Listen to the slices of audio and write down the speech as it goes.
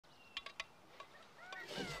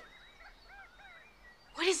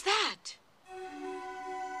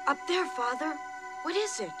Up there, Father. What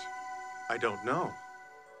is it? I don't know.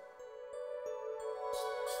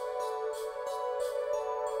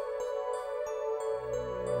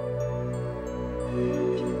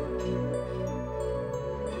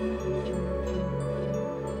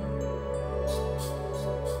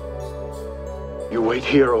 You wait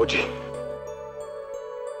here, Oji.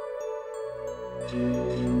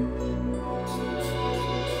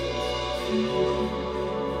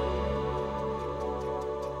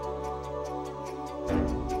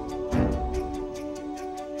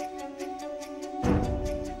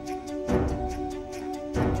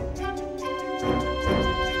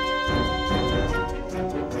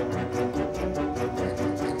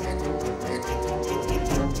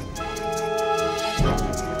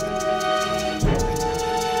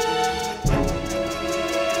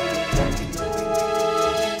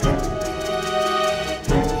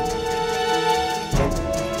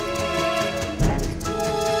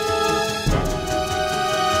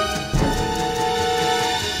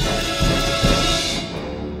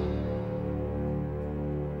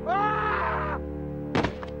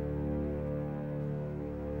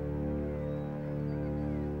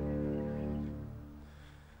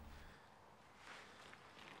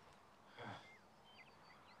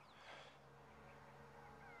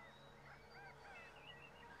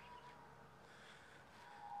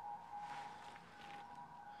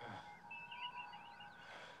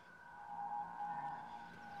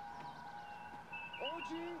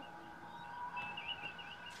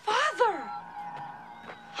 Father!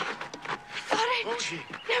 Thought I'd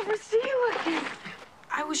never see you again.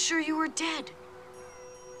 I was sure you were dead.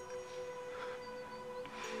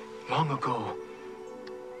 Long ago,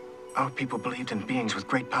 our people believed in beings with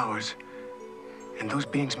great powers. And those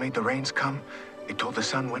beings made the rains come. They told the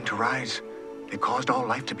sun when to rise. They caused all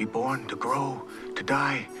life to be born, to grow, to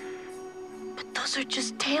die. But those are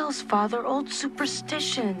just tales, Father. Old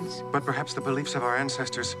superstitions. But perhaps the beliefs of our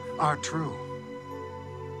ancestors are true.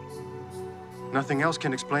 Nothing else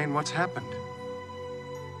can explain what's happened.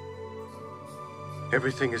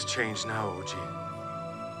 Everything has changed now,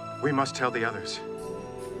 Oji. We must tell the others.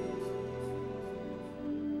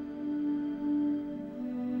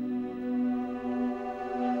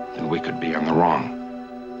 Then we could be on the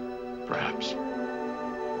wrong. Perhaps.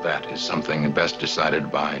 That is something best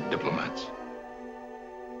decided by diplomats.